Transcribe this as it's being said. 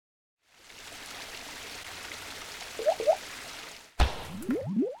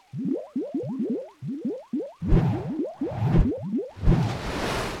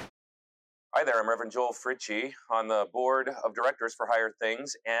I'm Reverend Joel Fritsche on the board of directors for Higher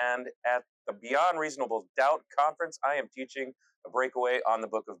Things, and at the Beyond Reasonable Doubt conference, I am teaching a breakaway on the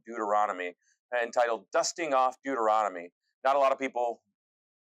book of Deuteronomy entitled Dusting Off Deuteronomy. Not a lot of people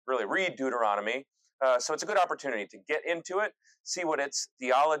really read Deuteronomy, so it's a good opportunity to get into it, see what its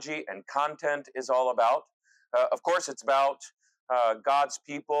theology and content is all about. Of course, it's about God's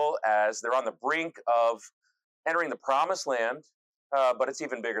people as they're on the brink of entering the promised land, but it's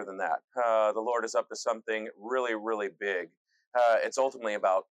even bigger than that. The Lord is up to something really, really big. It's ultimately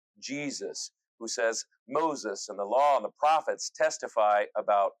about Jesus, who says Moses and the law and the prophets testify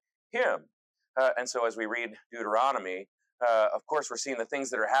about him. And so as we read Deuteronomy, of course, we're seeing the things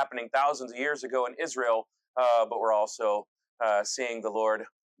that are happening thousands of years ago in Israel, but we're also seeing the Lord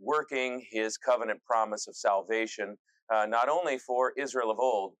working his covenant promise of salvation, not only for Israel of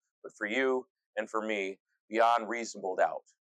old, but for you and for me, beyond reasonable doubt.